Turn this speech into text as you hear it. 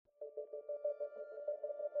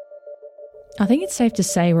I think it's safe to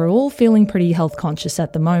say we're all feeling pretty health conscious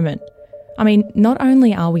at the moment. I mean, not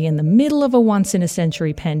only are we in the middle of a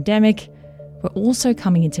once-in-a-century pandemic, we're also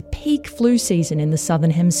coming into peak flu season in the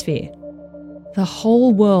Southern Hemisphere. The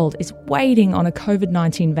whole world is waiting on a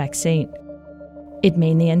COVID-19 vaccine. It'd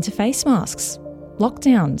mean the end to face masks,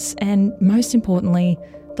 lockdowns, and most importantly,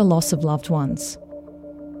 the loss of loved ones.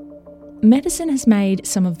 Medicine has made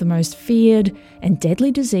some of the most feared and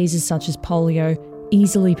deadly diseases such as polio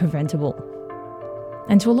easily preventable.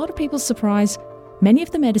 And to a lot of people's surprise, many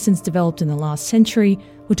of the medicines developed in the last century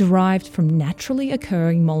were derived from naturally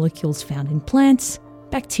occurring molecules found in plants,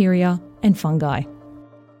 bacteria, and fungi.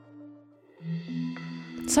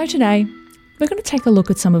 So today, we're going to take a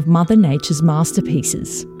look at some of Mother Nature's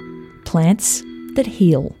masterpieces, plants that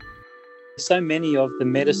heal. So many of the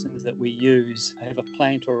medicines that we use have a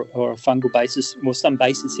plant or a fungal basis, or some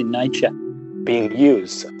basis in nature. Being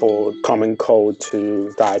used for common cold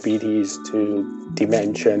to diabetes to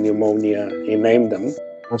dementia, pneumonia, you name them.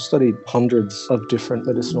 I've studied hundreds of different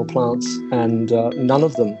medicinal plants and none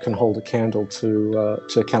of them can hold a candle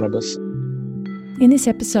to cannabis. In this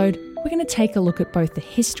episode, we're going to take a look at both the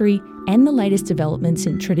history and the latest developments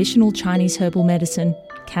in traditional Chinese herbal medicine,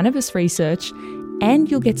 cannabis research,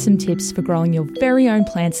 and you'll get some tips for growing your very own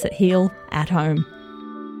plants that heal at home.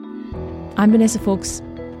 I'm Vanessa Fuchs,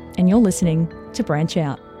 and you're listening to Branch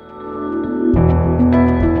Out.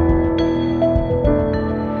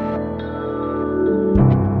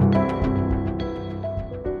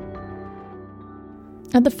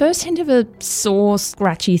 At the first hint of a sore,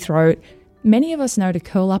 scratchy throat, many of us know to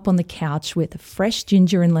curl up on the couch with fresh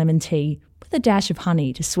ginger and lemon tea with a dash of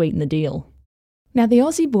honey to sweeten the deal. Now, the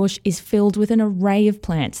Aussie bush is filled with an array of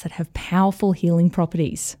plants that have powerful healing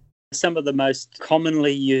properties. Some of the most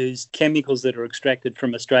commonly used chemicals that are extracted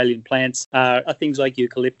from Australian plants are things like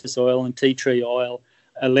eucalyptus oil and tea tree oil,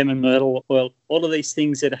 lemon myrtle oil, all of these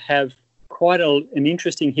things that have quite an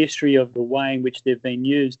interesting history of the way in which they've been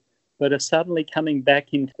used, but are suddenly coming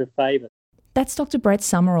back into favour. That's Dr. Brett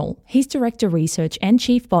Summerall. He's Director Research and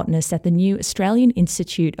Chief Botanist at the new Australian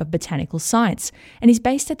Institute of Botanical Science, and he's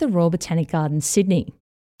based at the Royal Botanic Gardens, Sydney.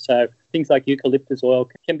 So things like eucalyptus oil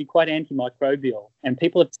can be quite antimicrobial, and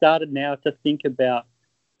people have started now to think about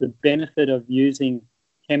the benefit of using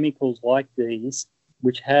chemicals like these,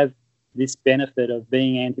 which have this benefit of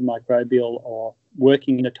being antimicrobial or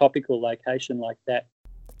working in a topical location like that.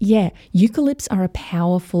 Yeah, eucalypts are a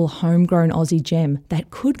powerful homegrown Aussie gem that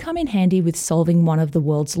could come in handy with solving one of the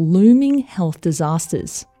world's looming health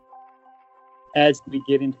disasters. As we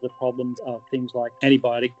get into the problems of things like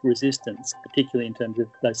antibiotic resistance, particularly in terms of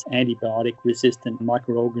those antibiotic-resistant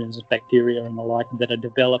microorganisms, bacteria and the like that are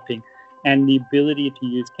developing, and the ability to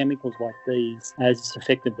use chemicals like these as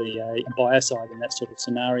effectively a biocide in that sort of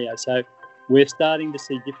scenario. So we're starting to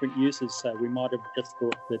see different uses. So we might have just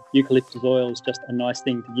thought that eucalyptus oil is just a nice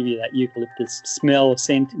thing to give you that eucalyptus smell or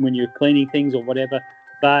scent when you're cleaning things or whatever,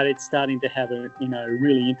 but it's starting to have a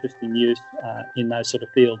really interesting use in those sort of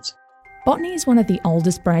fields. Botany is one of the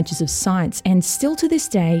oldest branches of science, and still to this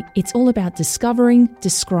day, it's all about discovering,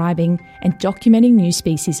 describing, and documenting new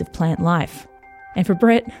species of plant life. And for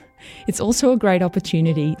Brett, it's also a great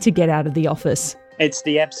opportunity to get out of the office. It's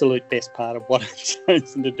the absolute best part of what I've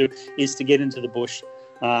chosen to do, is to get into the bush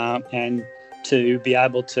and to be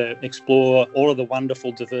able to explore all of the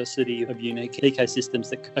wonderful diversity of unique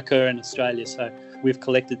ecosystems that occur in Australia. So we've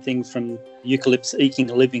collected things from eucalypts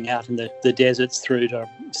eking a living out in the deserts through to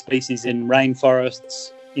species in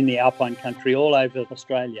rainforests, in the alpine country, all over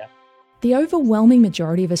Australia. The overwhelming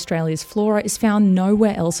majority of Australia's flora is found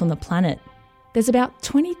nowhere else on the planet. There's about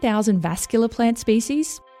 20,000 vascular plant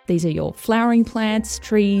species. These are your flowering plants,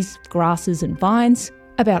 trees, grasses and vines.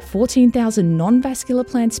 About 14,000 non-vascular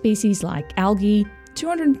plant species like algae,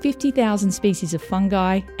 250,000 species of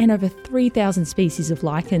fungi, and over 3,000 species of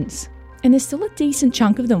lichens. And there's still a decent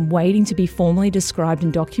chunk of them waiting to be formally described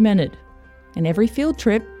and documented. And every field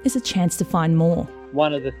trip is a chance to find more.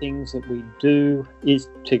 One of the things that we do is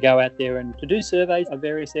to go out there and to do surveys of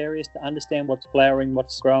various areas to understand what's flowering,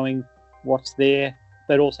 what's growing, what's there,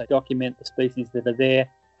 but also document the species that are there.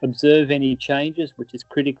 Observe any changes, which is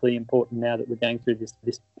critically important now that we're going through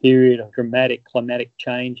this period of dramatic climatic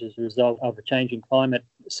change as a result of a changing climate.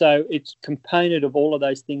 So it's a component of all of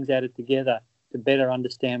those things added together to better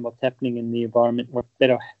understand what's happening in the environment, or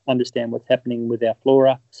better understand what's happening with our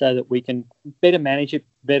flora, so that we can better manage it,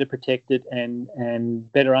 better protect it,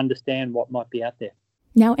 and better understand what might be out there.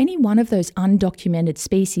 Now, any one of those undocumented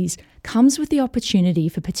species comes with the opportunity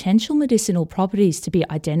for potential medicinal properties to be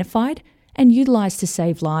identified and utilised to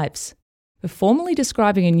save lives. But formally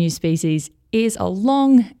describing a new species is a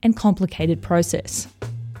long and complicated process.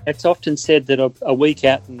 It's often said that a week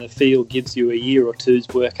out in the field gives you a year or two's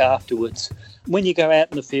work afterwards. When you go out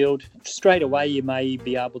in the field, straight away you may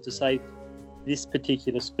be able to say, this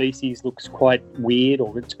particular species looks quite weird,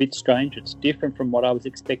 or it's a bit strange, it's different from what I was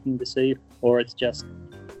expecting to see, or it's just,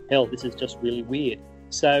 hell, this is just really weird.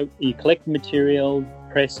 So you collect the material,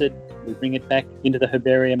 press it, we bring it back into the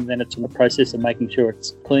herbarium, and then it's in the process of making sure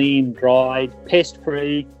it's clean, dried,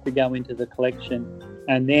 pest-free to go into the collection.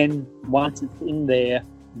 And then once it's in there,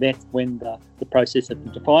 that's when the process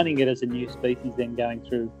of defining it as a new species, then going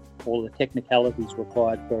through all the technicalities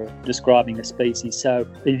required for describing a species. So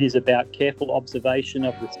it is about careful observation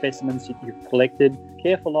of the specimens that you've collected,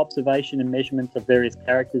 careful observation and measurements of various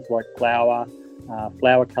characters like flower,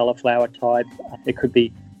 flower colour, flower type. It could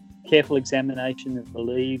be careful examination of the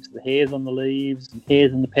leaves, the hairs on the leaves,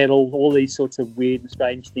 hairs on the petals, all these sorts of weird and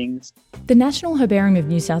strange things. The National Herbarium of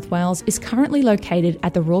New South Wales is currently located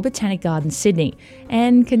at the Royal Botanic Gardens, Sydney,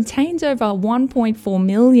 and contains over 1.4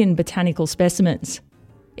 million botanical specimens.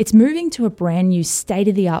 It's moving to a brand new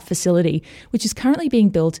state-of-the-art facility, which is currently being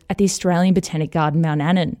built at the Australian Botanic Garden, Mount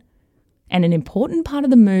Annan. And an important part of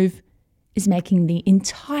the move is making the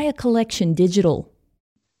entire collection digital.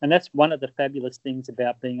 And that's one of the fabulous things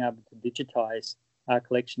about being able to digitise our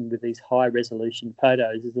collection with these high-resolution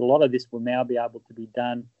photos, is a lot of this will now be able to be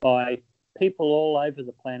done by people all over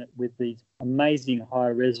the planet with these amazing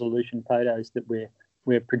high-resolution photos that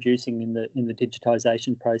we're producing in the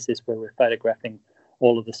digitisation process, where we're photographing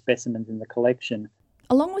all of the specimens in the collection.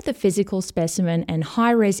 Along with the physical specimen and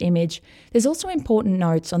high-res image, there's also important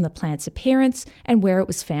notes on the plant's appearance and where it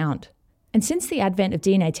was found. And since the advent of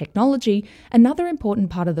DNA technology, another important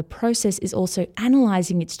part of the process is also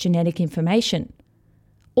analysing its genetic information.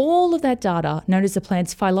 All of that data, known as the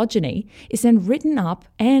plant's phylogeny, is then written up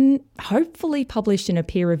and hopefully published in a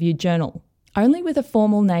peer-reviewed journal. Only with a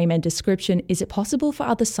formal name and description is it possible for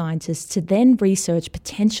other scientists to then research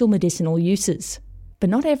potential medicinal uses. But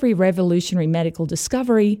not every revolutionary medical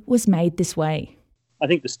discovery was made this way. I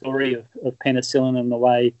think the story of penicillin and the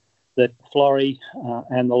way that Florey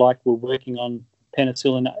and the like were working on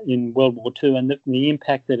penicillin in World War II, and the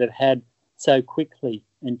impact that it had so quickly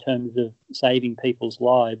in terms of saving people's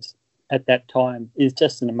lives at that time is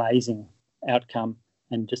just an amazing outcome,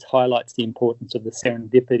 and just highlights the importance of the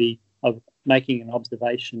serendipity of making an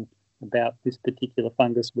observation about this particular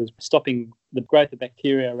fungus was stopping the growth of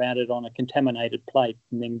bacteria around it on a contaminated plate,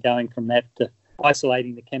 and then going from that to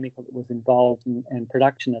isolating the chemical that was involved and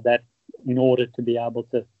production of that in order to be able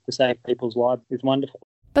to save people's lives is wonderful.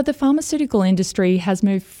 But the pharmaceutical industry has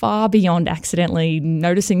moved far beyond accidentally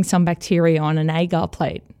noticing some bacteria on an agar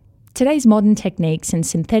plate. Today's modern techniques and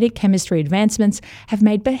synthetic chemistry advancements have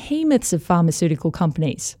made behemoths of pharmaceutical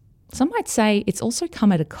companies. Some might say it's also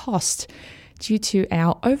come at a cost due to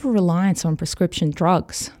our over-reliance on prescription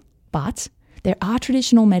drugs. But there are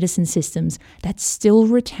traditional medicine systems that still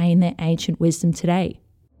retain their ancient wisdom today.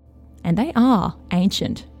 And they are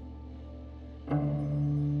ancient.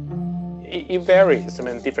 It varies. I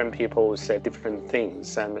mean, different people say different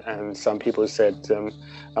things, and some people said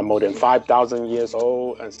more than 5,000 years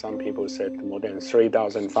old, and some people said more than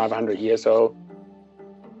 3,500 years old.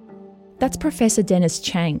 That's Professor Dennis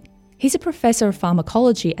Chang. He's a professor of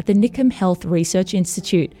pharmacology at the Nickham Health Research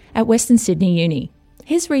Institute at Western Sydney Uni.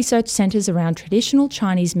 His research centres around traditional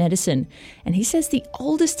Chinese medicine, and he says the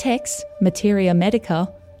oldest text, Materia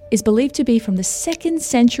Medica, is believed to be from the 2nd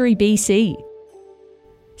century BC.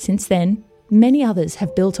 Since then, many others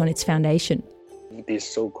have built on its foundation.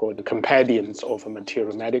 These so-called compendiums of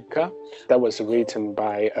Materia Medica that was written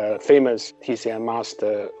by a famous TCM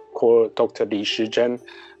master called Dr. Li Shizhen,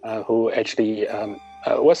 who actually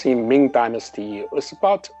was in Ming Dynasty. It was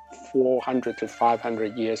about 400 to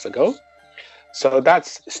 500 years ago. So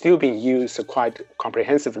that's still being used quite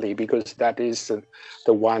comprehensively, because that is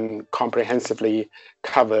the one comprehensively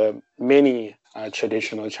cover many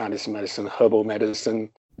traditional Chinese medicine, herbal medicine.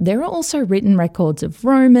 There are also written records of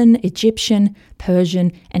Roman, Egyptian,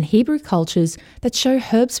 Persian, and Hebrew cultures that show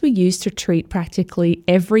herbs were used to treat practically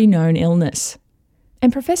every known illness.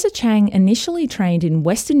 And Professor Chang initially trained in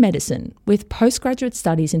Western medicine with postgraduate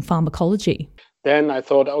studies in pharmacology. Then I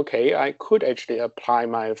thought, okay, I could actually apply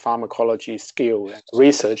my pharmacology skill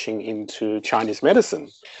researching into Chinese medicine.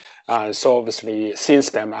 So obviously, since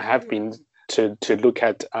then, I have been to look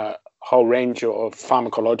at a whole range of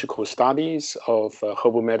pharmacological studies of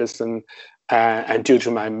herbal medicine. And due to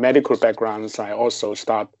my medical backgrounds, I also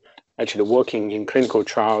start actually working in clinical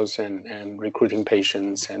trials and recruiting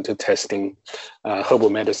patients and to testing herbal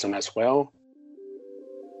medicine as well.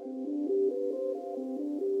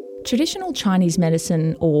 Traditional Chinese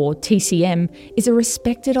medicine, or TCM, is a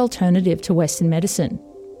respected alternative to Western medicine.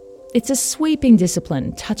 It's a sweeping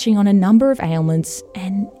discipline, touching on a number of ailments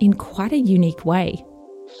and in quite a unique way.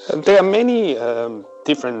 There are many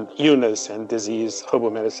different illness and disease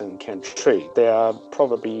herbal medicine can treat. There are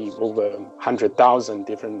probably over 100,000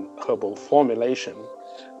 different herbal formulations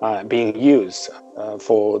being used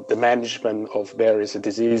for the management of various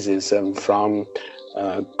diseases, from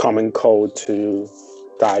common cold to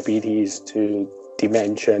diabetes to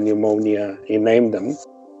dementia, pneumonia, you name them.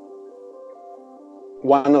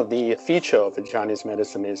 One of the features of the Chinese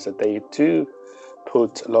medicine is that they do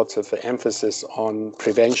put lots of emphasis on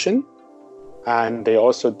prevention, and they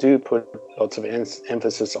also do put lots of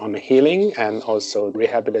emphasis on healing and also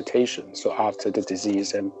rehabilitation. So after the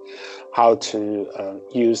disease, and how to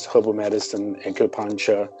use herbal medicine,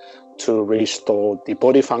 acupuncture, to restore the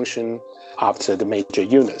body function after the major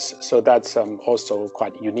illness. So that's also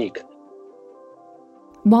quite unique.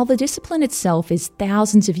 While the discipline itself is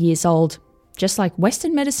thousands of years old, just like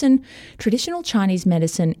Western medicine, traditional Chinese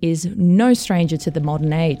medicine is no stranger to the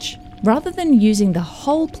modern age. Rather than using the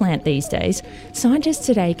whole plant these days, scientists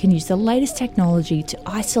today can use the latest technology to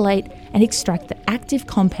isolate and extract the active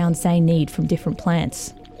compounds they need from different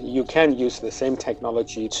plants. You can use the same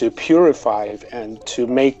technology to purify and to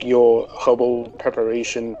make your herbal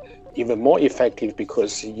preparation even more effective,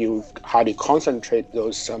 because you highly concentrate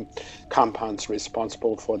those compounds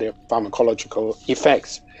responsible for their pharmacological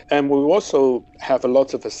effects. And we also have a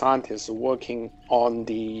lot of scientists working on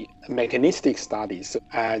the mechanistic studies,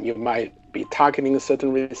 and you might be targeting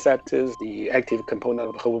certain receptors. The active component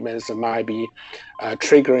of herbal medicine might be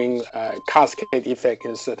triggering a cascade effect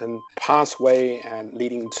in a certain pathway and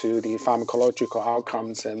leading to the pharmacological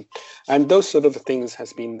outcomes. And those sort of things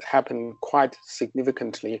has been happening quite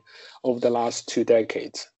significantly over the last 2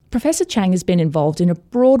 decades. Professor Chang has been involved in a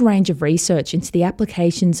broad range of research into the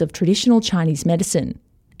applications of traditional Chinese medicine,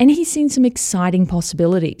 and he's seen some exciting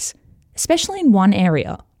possibilities, especially in one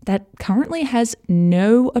area that currently has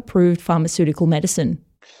no approved pharmaceutical medicine.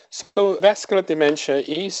 So vascular dementia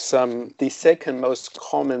is the second most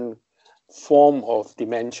common form of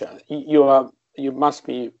dementia. You must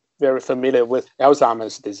be very familiar with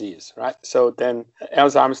Alzheimer's disease, right? So then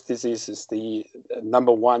Alzheimer's disease is the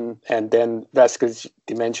number one, and then vascular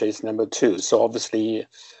dementia is number two. So obviously,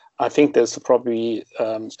 I think there's probably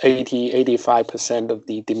 80-85% of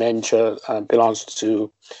the dementia belongs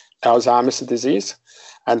to Alzheimer's disease,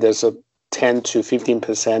 and there's a 10 to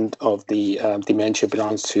 15% of the dementia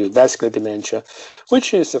belongs to vascular dementia,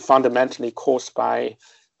 which is fundamentally caused by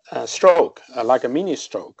stroke, like a mini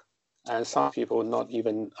stroke, and some people are not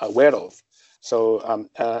even aware of. So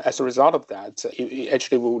as a result of that, it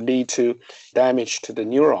actually will lead to damage to the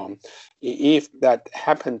neuron. If that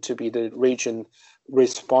happened to be the region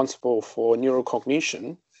responsible for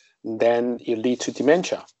neurocognition, then it leads to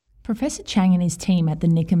dementia. Professor Chang and his team at the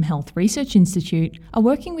Nickham Health Research Institute are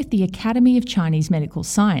working with the Academy of Chinese Medical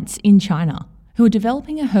Science in China, who are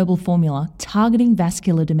developing a herbal formula targeting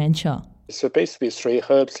vascular dementia. So basically 3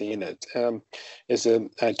 herbs in it. It's a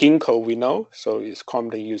ginkgo, we know, so it's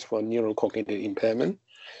commonly used for neurocognitive impairment.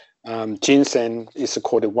 Ginseng is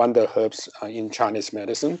called the wonder herbs in Chinese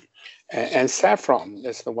medicine. And saffron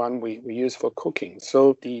is the one we use for cooking.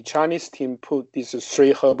 So the Chinese team put these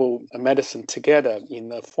 3 herbal medicine together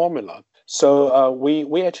in a formula. So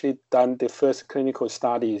we actually done the first clinical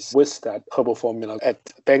studies with that herbal formula at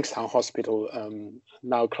Bankstown Hospital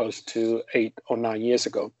now close to 8 or 9 years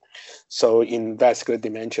ago. So in vascular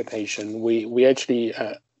dementia patient, we actually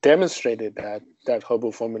demonstrated that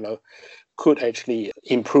herbal formula could actually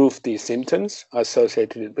improve the symptoms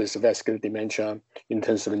associated with vascular dementia in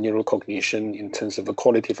terms of neurocognition, in terms of the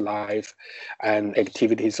quality of life and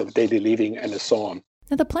activities of daily living, and so on.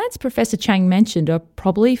 Now, the plants Professor Chang mentioned are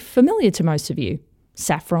probably familiar to most of you: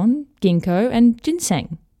 saffron, ginkgo, and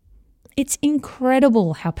ginseng. It's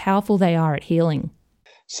incredible how powerful they are at healing.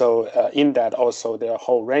 So in that also there are a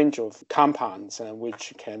whole range of compounds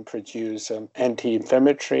which can produce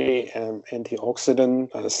anti-inflammatory and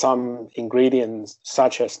antioxidant. Some ingredients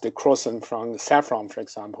such as the crocin from saffron, for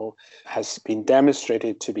example, has been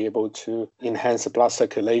demonstrated to be able to enhance the blood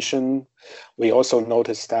circulation. We also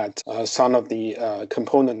noticed that some of the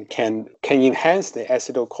components can enhance the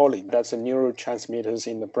acetylcholine. That's the neurotransmitters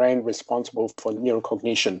in the brain responsible for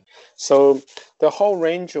neurocognition. So the whole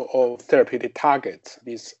range of therapeutic targets,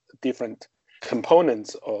 these different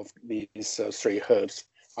components of these 3 herbs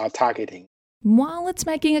are targeting. While it's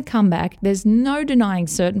making a comeback, there's no denying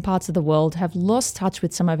certain parts of the world have lost touch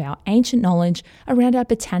with some of our ancient knowledge around our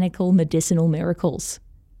botanical medicinal miracles.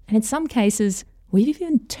 And in some cases, we've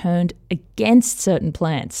even turned against certain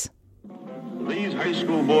plants. These high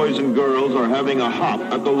school boys and girls are having a hop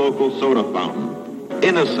at the local soda fountain.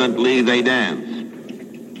 Innocently they dance,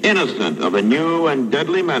 innocent of a new and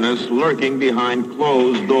deadly menace lurking behind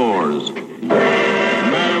closed doors.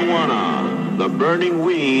 Marijuana, the burning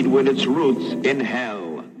weed with its roots in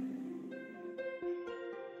hell.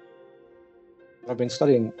 I've been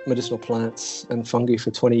studying medicinal plants and fungi for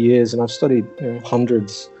 20 years, and I've studied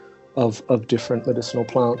hundreds of different medicinal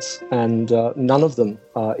plants, and none of them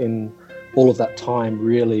in all of that time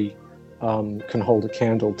really can hold a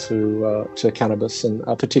candle to cannabis, and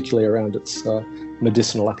particularly around its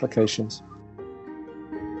medicinal applications.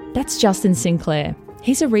 That's Justin Sinclair.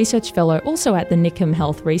 He's a research fellow also at the Nickham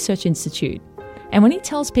Health Research Institute. And when he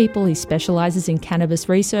tells people he specialises in cannabis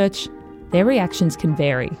research, their reactions can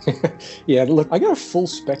vary. Yeah, look, I get a full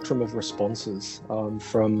spectrum of responses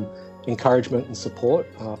from encouragement and support,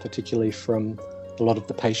 particularly from a lot of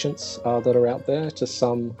the patients that are out there, to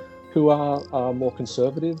some who are more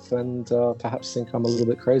conservative and perhaps think I'm a little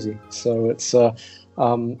bit crazy. So it's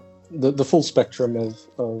the full spectrum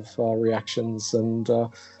of reactions, and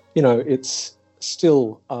it's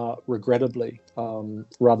still regrettably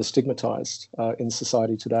rather stigmatized in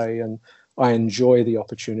society today, and I enjoy the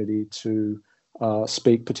opportunity to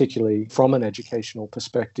speak, particularly from an educational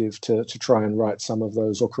perspective, to try and right some of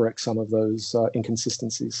those or correct some of those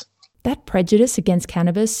inconsistencies. That prejudice against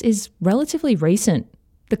cannabis is relatively recent.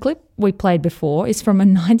 The clip we played before is from a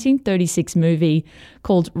 1936 movie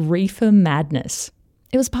called Reefer Madness.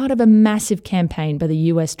 It was part of a massive campaign by the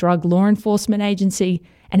US Drug Law Enforcement Agency,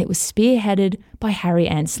 and it was spearheaded by Harry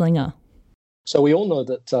Anslinger. So we all know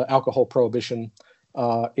that alcohol prohibition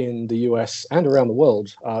in the US and around the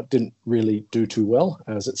world didn't really do too well,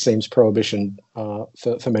 as it seems prohibition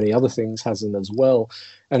for many other things hasn't as well.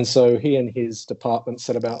 And so he and his department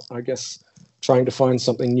set about, I guess, trying to find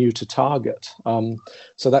something new to target.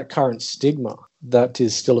 So that current stigma that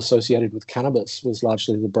is still associated with cannabis was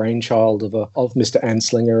largely the brainchild of Mr.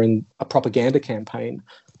 Anslinger in a propaganda campaign,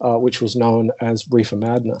 which was known as Reefer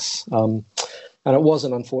Madness. And it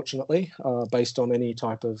wasn't, unfortunately, based on any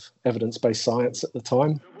type of evidence-based science at the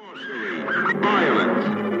time. Violence,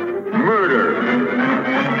 murder,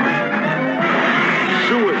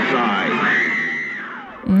 suicide.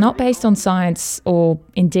 Not based on science or,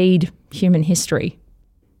 indeed, human history.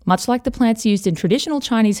 Much like the plants used in traditional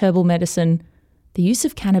Chinese herbal medicine, the use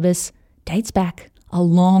of cannabis dates back a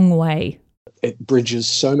long way. It bridges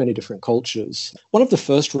so many different cultures. One of the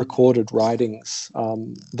first recorded writings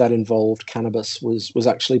that involved cannabis was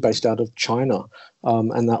actually based out of China,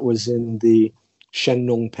 and that was in the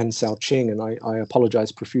Shennong Pensao Qing, and I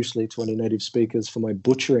apologize profusely to any native speakers for my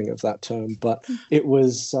butchering of that term, but it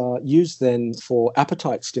was used then for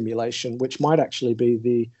appetite stimulation, which might actually be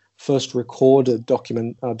the first recorded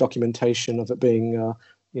documentation of it being,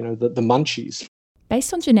 the munchies.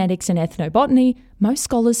 Based on genetics and ethnobotany, most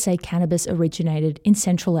scholars say cannabis originated in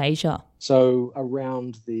Central Asia. So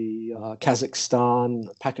around the Kazakhstan,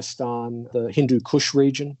 Pakistan, the Hindu Kush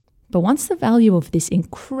region. But once the value of this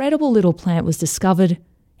incredible little plant was discovered,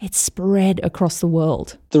 it spread across the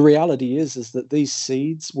world. The reality is that these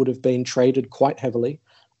seeds would have been traded quite heavily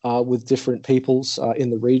with different peoples in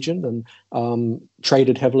the region, and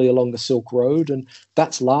traded heavily along the Silk Road. And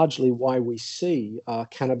that's largely why we see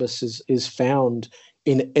cannabis is found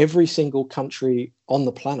in every single country on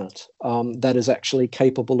the planet that is actually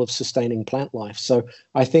capable of sustaining plant life. So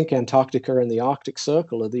I think Antarctica and the Arctic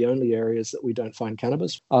Circle are the only areas that we don't find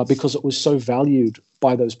cannabis because it was so valued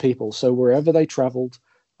by those people. So wherever they traveled,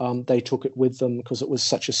 they took it with them because it was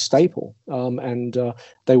such a staple, and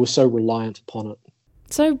they were so reliant upon it.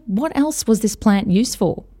 So what else was this plant used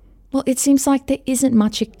for? Well, it seems like there isn't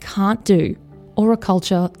much it can't do, or a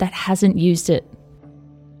culture that hasn't used it.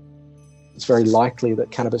 It's very likely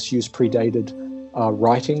that cannabis use predated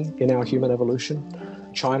writing in our human evolution.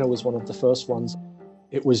 China was one of the first ones.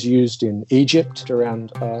 It was used in Egypt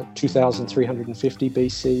around 2350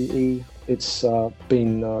 BCE. It's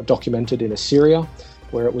been documented in Assyria,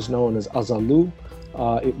 where it was known as azalu.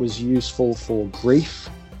 It was useful for grief.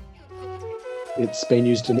 It's been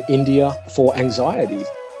used in India for anxiety.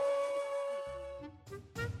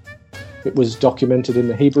 It was documented in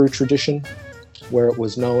the Hebrew tradition, where it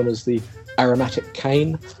was known as the aromatic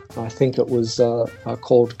cane. I think it was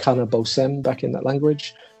called kana bosem back in that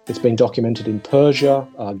language. It's been documented in Persia,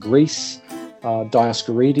 Greece.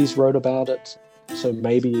 Dioscorides wrote about it, so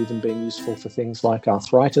maybe even being useful for things like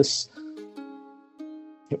arthritis.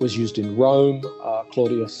 It was used in Rome.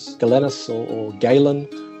 Claudius Galenus or Galen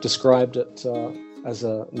described it as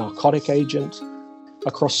a narcotic agent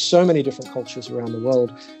across so many different cultures around the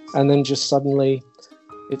world. And then just suddenly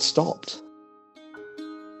it stopped.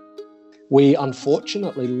 We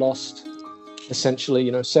unfortunately lost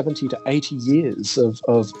essentially, 70 to 80 years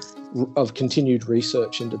of continued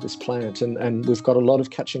research into this plant, and we've got a lot of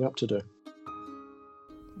catching up to do.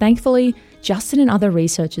 Thankfully, Justin and other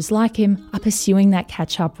researchers like him are pursuing that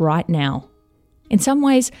catch-up right now. In some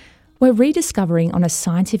ways, we're rediscovering on a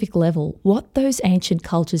scientific level what those ancient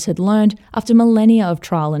cultures had learned after millennia of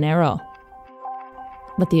trial and error.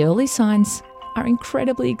 But the early signs are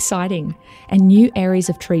incredibly exciting, and new areas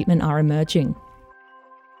of treatment are emerging.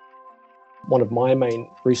 One of my main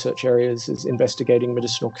research areas is investigating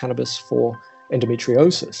medicinal cannabis for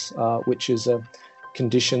endometriosis, which is a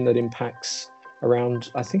condition that impacts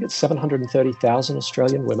around, I think it's 730,000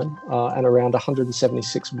 Australian women and around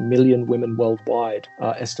 176 million women worldwide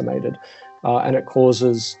estimated. And it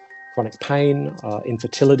causes chronic pain,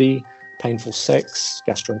 infertility, painful sex,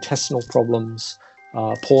 gastrointestinal problems,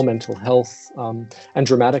 poor mental health, and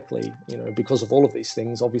dramatically, because of all of these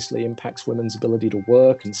things, obviously impacts women's ability to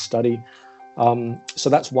work and study. So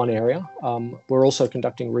that's one area. We're also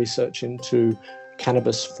conducting research into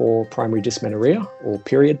cannabis for primary dysmenorrhea or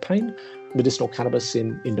period pain, medicinal cannabis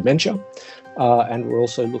in dementia, and we're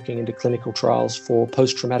also looking into clinical trials for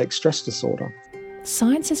post-traumatic stress disorder.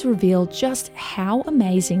 Science has revealed just how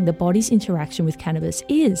amazing the body's interaction with cannabis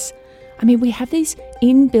is. I mean, we have these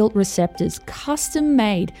inbuilt receptors custom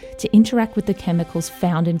made to interact with the chemicals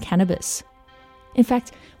found in cannabis. In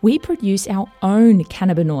fact, we produce our own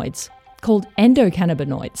cannabinoids, called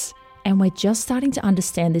endocannabinoids, and we're just starting to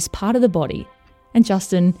understand this part of the body. And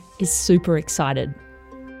Justin is super excited.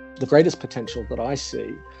 The greatest potential that I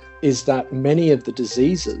see is that many of the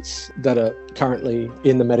diseases that are currently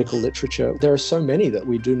in the medical literature, there are so many that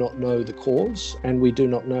we do not know the cause and we do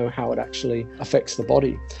not know how it actually affects the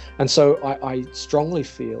body. And so I strongly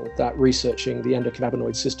feel that researching the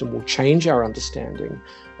endocannabinoid system will change our understanding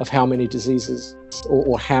of how many diseases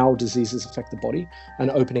or how diseases affect the body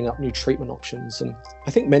and opening up new treatment options. And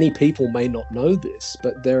I think many people may not know this,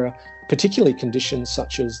 but there are particularly conditions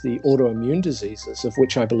such as the autoimmune diseases, of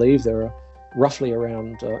which I believe there are roughly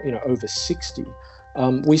around over 60.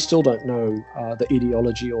 We still don't know the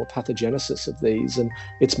etiology or pathogenesis of these, and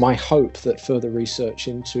it's my hope that further research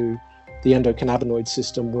into the endocannabinoid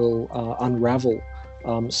system will unravel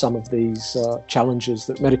some of these challenges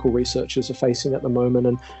that medical researchers are facing at the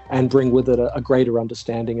moment and bring with it a greater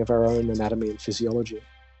understanding of our own anatomy and physiology.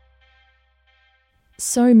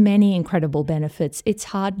 So many incredible benefits, it's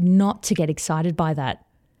hard not to get excited by that.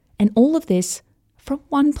 And all of this from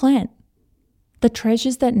one plant. The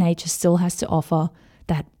treasures that nature still has to offer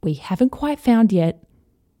that we haven't quite found yet,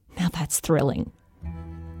 now that's thrilling.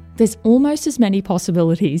 There's almost as many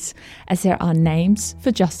possibilities as there are names for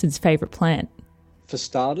Justin's favourite plant. For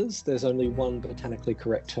starters, there's only one botanically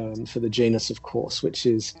correct term for the genus, of course, which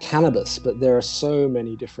is cannabis, but there are so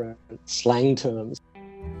many different slang terms.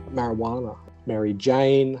 Marijuana, Mary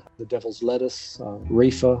Jane, the devil's lettuce,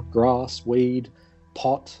 reefer, grass, weed,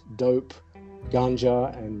 pot, dope,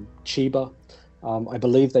 ganja and chiba. I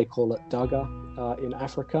believe they call it daga in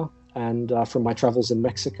Africa, and from my travels in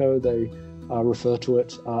Mexico, they refer to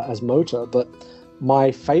it as mota. But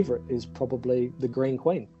my favorite is probably the Green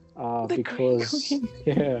Queen, because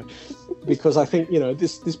I think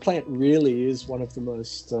this plant really is one of the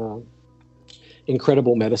most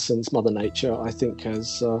incredible medicines Mother Nature, I think,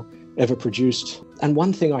 has ever produced. And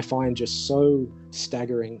one thing I find just so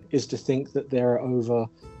staggering is to think that there are over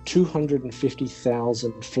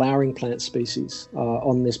 250,000 flowering plant species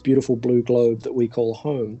on this beautiful blue globe that we call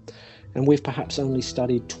home. And we've perhaps only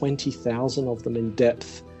studied 20,000 of them in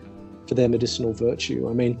depth for their medicinal virtue.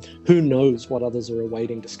 I mean, who knows what others are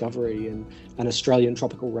awaiting discovery in an Australian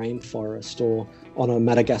tropical rainforest or on a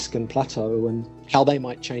Madagascan plateau, and how they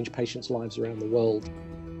might change patients' lives around the world.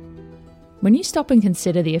 When you stop and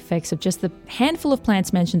consider the effects of just the handful of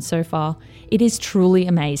plants mentioned so far, it is truly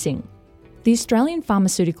amazing. The Australian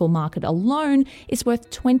pharmaceutical market alone is worth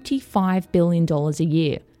 $25 billion a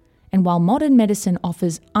year. And while modern medicine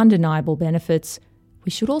offers undeniable benefits, we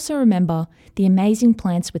should also remember the amazing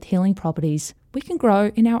plants with healing properties we can grow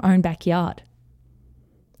in our own backyard.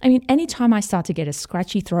 I mean, anytime I start to get a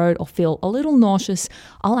scratchy throat or feel a little nauseous,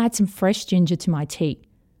 I'll add some fresh ginger to my tea.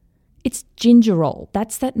 It's gingerol.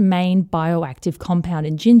 That's that main bioactive compound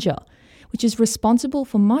in ginger, which is responsible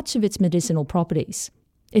for much of its medicinal properties.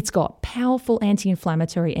 It's got powerful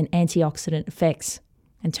anti-inflammatory and antioxidant effects.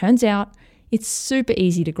 And turns out, it's super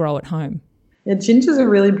easy to grow at home. Yeah, ginger's a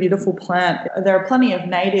really beautiful plant. There are plenty of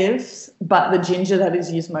natives, but the ginger that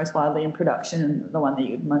is used most widely in production, and the one that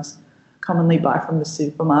you'd most commonly buy from the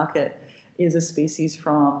supermarket, is a species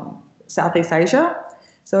from Southeast Asia.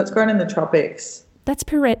 So it's grown in the tropics. That's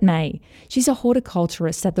Perrette May. She's a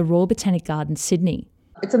horticulturist at the Royal Botanic Gardens, Sydney.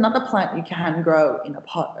 It's another plant you can grow in a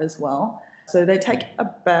pot as well. So they take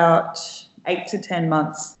about 8 to 10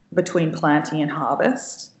 months between planting and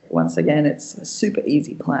harvest. Once again, it's a super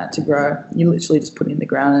easy plant to grow. You literally just put it in the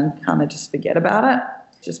ground and kind of just forget about it.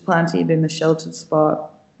 Just planting it in a sheltered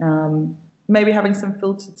spot, maybe having some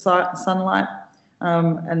filtered sunlight,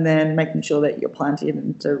 and then making sure that you're planting it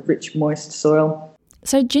into rich, moist soil.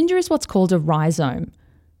 So ginger is what's called a rhizome,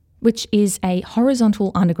 which is a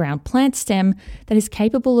horizontal underground plant stem that is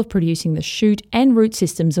capable of producing the shoot and root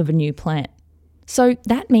systems of a new plant. So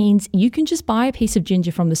that means you can just buy a piece of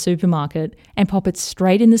ginger from the supermarket and pop it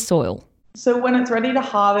straight in the soil. So when it's ready to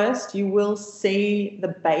harvest, you will see the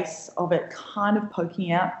base of it kind of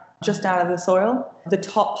poking out just out of the soil. The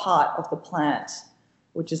top part of the plant,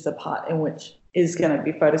 which is the part in which is going to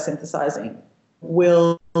be photosynthesizing,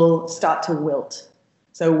 will start to wilt.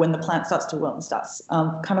 So when the plant starts to wilt and starts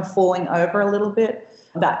kind of falling over a little bit,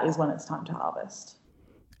 that is when it's time to harvest.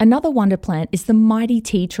 Another wonder plant is the mighty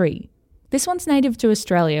tea tree. This one's native to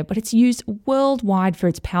Australia, but it's used worldwide for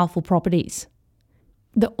its powerful properties.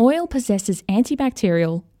 The oil possesses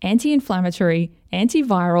antibacterial, anti-inflammatory,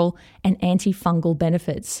 antiviral, and antifungal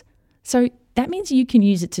benefits. So that means you can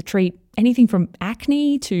use it to treat anything from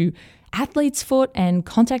acne to athlete's foot and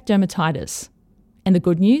contact dermatitis. And the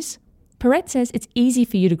good news? Perrette says it's easy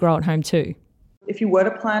for you to grow at home too. If you were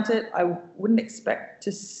to plant it, I wouldn't expect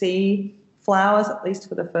to see flowers, at least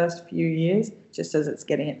for the first few years, just as it's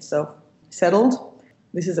getting itself settled.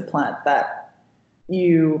 This is a plant that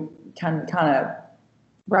you can kind of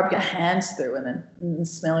rub your hands through and then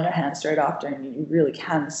smell your hands straight after, and you really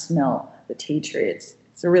can smell the tea tree. It's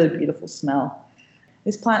a really beautiful smell.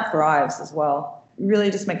 This plant thrives as well. You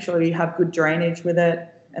really just make sure you have good drainage with it,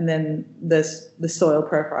 and then the soil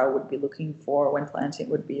profile would be looking for when planting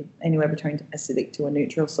would be anywhere between acidic to a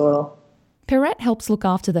neutral soil. Perrette helps look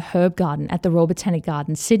after the herb garden at the Royal Botanic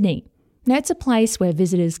Gardens, Sydney. Now, it's a place where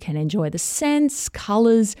visitors can enjoy the scents,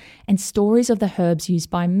 colours and stories of the herbs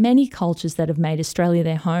used by many cultures that have made Australia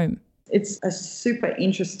their home. It's a super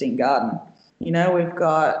interesting garden. You know, we've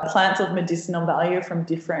got plants of medicinal value from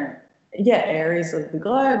different areas of the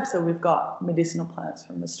globe. So we've got medicinal plants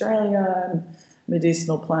from Australia and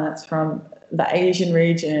medicinal plants from the Asian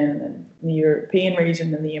region and the European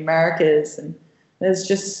region and the Americas. And there's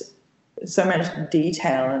just so much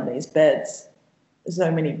detail in these beds.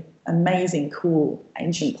 So many amazing, cool,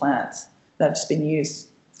 ancient plants that have just been used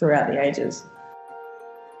throughout the ages.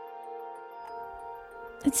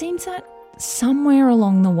 It seems that somewhere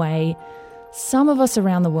along the way, some of us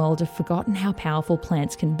around the world have forgotten how powerful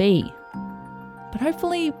plants can be. But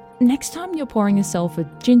hopefully, next time you're pouring yourself a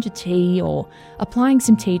ginger tea or applying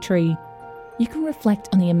some tea tree, you can reflect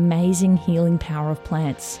on the amazing healing power of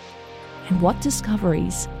plants and what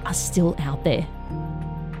discoveries are still out there.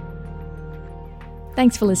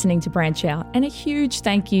 Thanks for listening to Branch Out, and a huge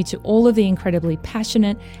thank you to all of the incredibly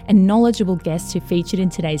passionate and knowledgeable guests who featured in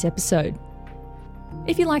today's episode.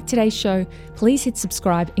 If you liked today's show, please hit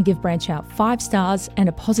subscribe and give Branch Out 5 stars and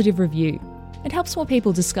a positive review. It helps more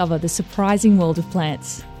people discover the surprising world of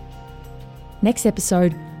plants. Next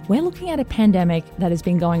episode, we're looking at a pandemic that has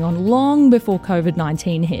been going on long before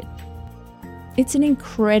COVID-19 hit. It's an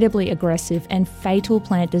incredibly aggressive and fatal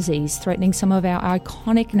plant disease threatening some of our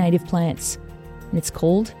iconic native plants. And it's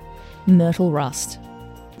called myrtle rust.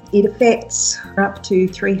 It affects up to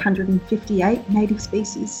 358 native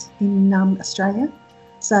species in Australia,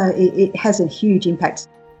 so it has a huge impact.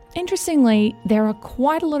 Interestingly, there are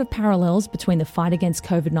quite a lot of parallels between the fight against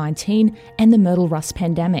COVID-19 and the myrtle rust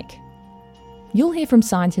pandemic. You'll hear from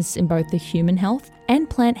scientists in both the human health and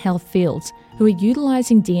plant health fields who are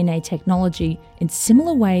utilising DNA technology in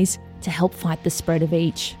similar ways to help fight the spread of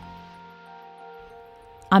each.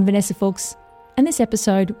 I'm Vanessa Fuchs, and this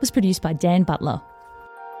episode was produced by Dan Butler.